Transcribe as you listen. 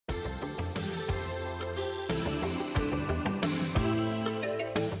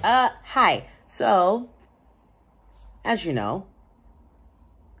Hi. So, as you know,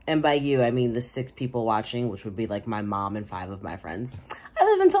 and by you, I mean the 6 people watching, which would be like my mom and 5 of my friends, I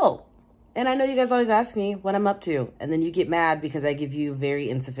live in Seoul. And I know you guys always ask me what I'm up to, and then you get mad because I give you very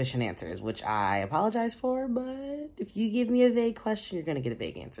insufficient answers, which I apologize for, but if you give me a vague question, you're gonna get a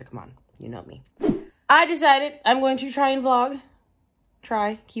vague answer. Come on, you know me. I decided I'm going to try and vlog,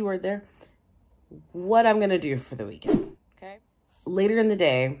 keyword there, what I'm gonna do for the weekend, okay? Later in the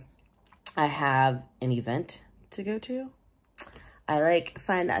day, I have an event to go to. I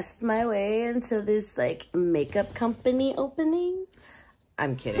finessed my way into this makeup company opening.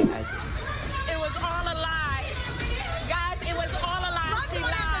 I'm kidding. It was all a lie. Guys, it was all a lie. She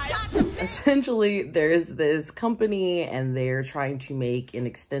lied. Essentially, there's this company and they're trying to make an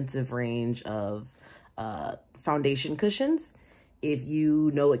extensive range of foundation cushions. If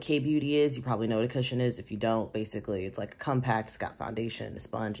you know what K-beauty is, you probably know what a cushion is. If you don't, basically, it's like a compact. It's got foundation, a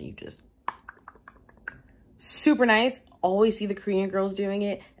sponge, and you just... Super nice. Always see the Korean girls doing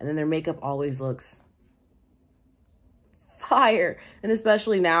it, and then their makeup always looks fire. And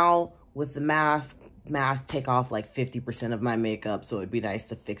especially now with the mask take off like 50% of my makeup, so it'd be nice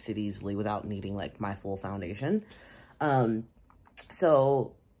to fix it easily without needing like my full foundation.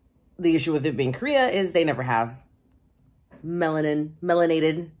 So the issue with it being Korea is they never have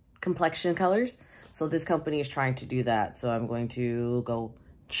melanated complexion colors. So this company is trying to do that. So I'm going to go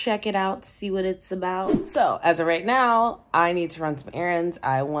check it out, see what it's about. So as of right now, I need to run some errands.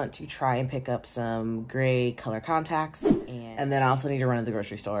 I want to try and pick up some gray color contacts. And then I also need to run to the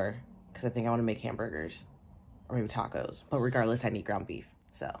grocery store because I think I want to make hamburgers or maybe tacos. But regardless, I need ground beef.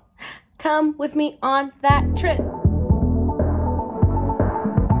 So come with me on that trip.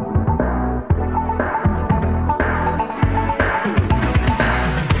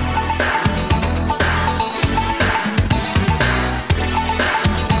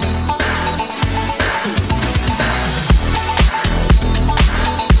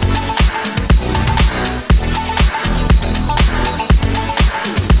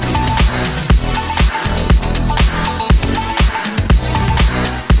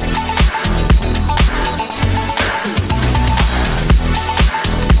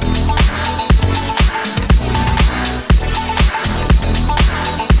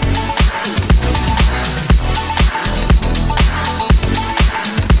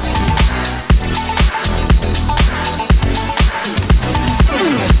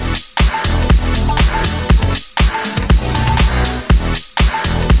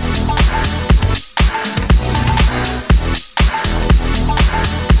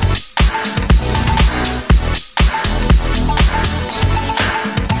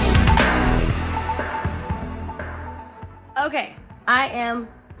 Okay, I am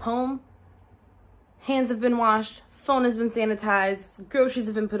home. Hands have been washed, phone has been sanitized, groceries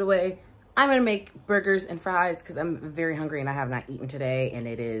have been put away. I'm gonna make burgers and fries because I'm very hungry and I have not eaten today, and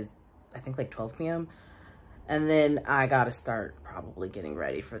it is, I think, like 12 p.m. And then I gotta start probably getting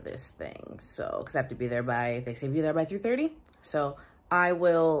ready for this thing. So, because I have to be there by, they say be there by 3:30. So I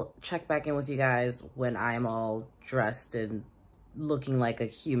will check back in with you guys when I'm all dressed and looking like a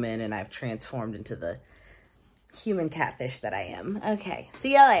human and I've transformed into the human catfish that I am. Okay,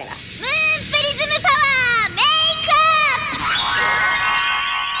 see you later.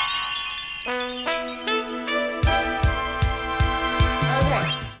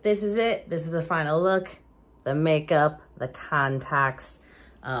 Okay, this is it. This is the final look. The makeup, the contacts,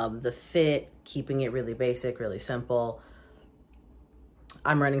 the fit, keeping it really basic, really simple.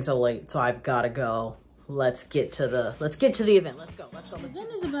 I'm running so late, so I've gotta go. Let's get to the event. Let's go. The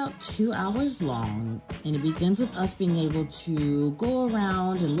event is about 2 hours long, and it begins with us being able to go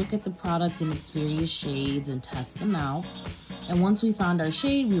around and look at the product in its various shades and test them out. And once we found our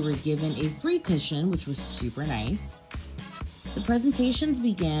shade, we were given a free cushion, which was super nice. The presentations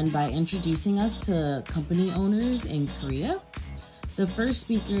began by introducing us to company owners in Korea. The first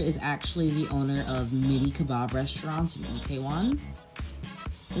speaker is actually the owner of Midi Kebab restaurants in Itaewon.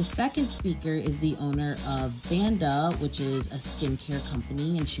 The second speaker is the owner of Banda, which is a skincare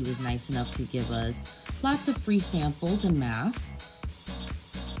company, and she was nice enough to give us lots of free samples and masks.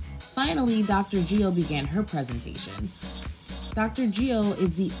 Finally, Dr.gio began her presentation. Dr.gio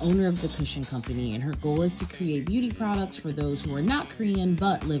is the owner of the cushion company, and her goal is to create beauty products for those who are not Korean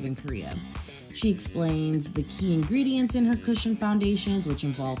but live in Korea. She explains the key ingredients in her cushion foundations, which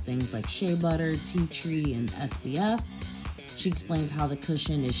involve things like shea butter, tea tree, and SPF. She explains how the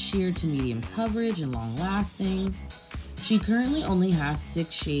cushion is sheer to medium coverage and long-lasting. She currently only has 6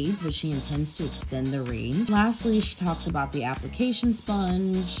 shades, but she intends to extend the range. Lastly, she talks about the application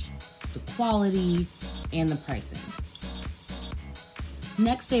sponge, the quality, and the pricing.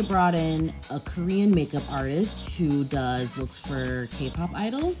 Next, they brought in a Korean makeup artist who does looks for K-pop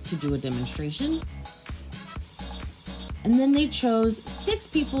idols to do a demonstration. And then they chose 6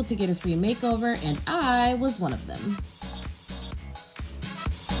 people to get a free makeover, and I was one of them.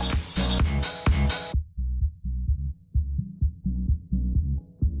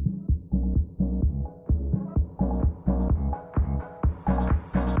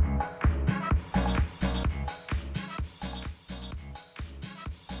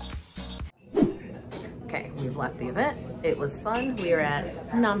 Okay, we've left the event. It was fun. We are at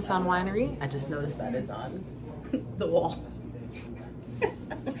Namsan Winery. I just noticed that it's on the wall.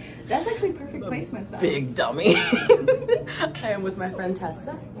 That's actually perfect placement though. Big dummy. I am with my friend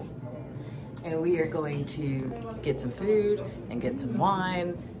Tessa. And we are going to get some food and get some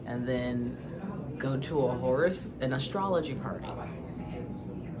wine and then go to a horse and astrology party.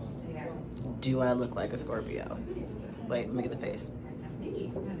 Do I look like a Scorpio? Wait, let me get the face.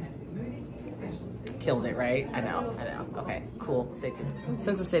 Killed it, right? I know. Okay, cool. Stay tuned.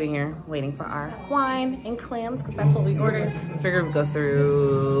 Since I'm sitting here waiting for our wine and clams, because that's what we ordered, I figured we'd go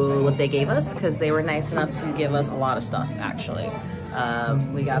through what they gave us, because they were nice enough to give us a lot of stuff, actually.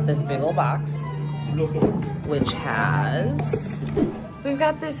 We got this big old box, which has... We've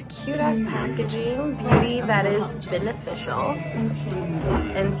got this cute-ass packaging, beauty that is beneficial.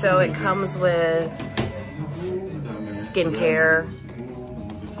 And so it comes with skincare,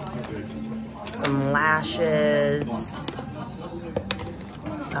 some lashes,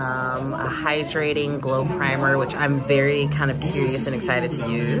 a hydrating glow primer, which I'm very kind of curious and excited to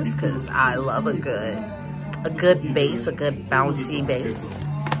use because I love a good base, a good bouncy base.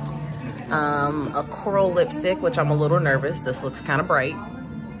 A coral lipstick, which I'm a little nervous. This looks kind of bright,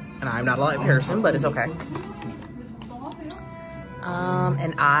 and I'm not a light person, but it's okay.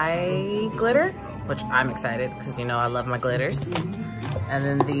 An eye glitter, which I'm excited because you know I love my glitters. And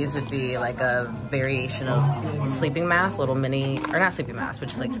then these would be like a variation of sleeping mask, little mini, or not sleeping mask, but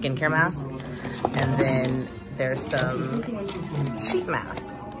just like skincare mask. And then there's some sheet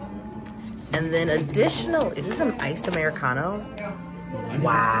mask. And then additional, is this an iced Americano?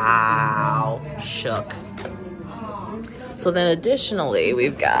 Wow, shook. So then additionally,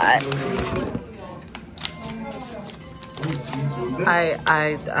 we've got, I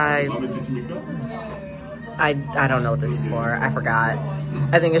don't know what this is for. I forgot.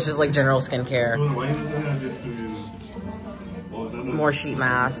 I think it's just like general skincare. More sheet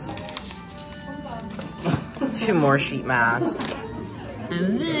mask. 2 more sheet masks.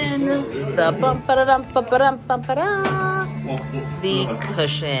 And then the the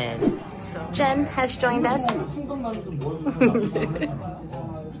cushion. So Jen has joined us.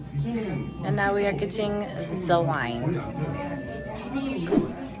 And now we are getting the wine.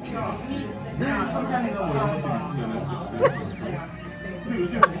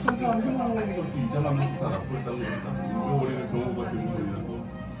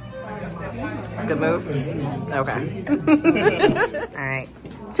 Good move? Okay. All right.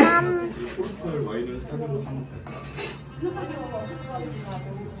 Jam.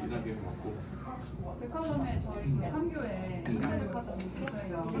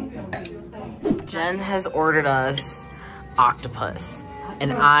 Jen has ordered us octopus,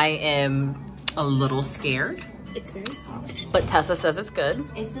 and I am a little scared. It's very soft. But Tessa says it's good.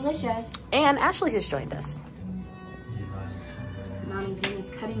 It's delicious. And Ashley has joined us. Mommy Dean is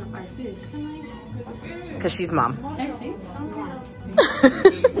cutting up our food. Isn't nice? Because she's mom. I see.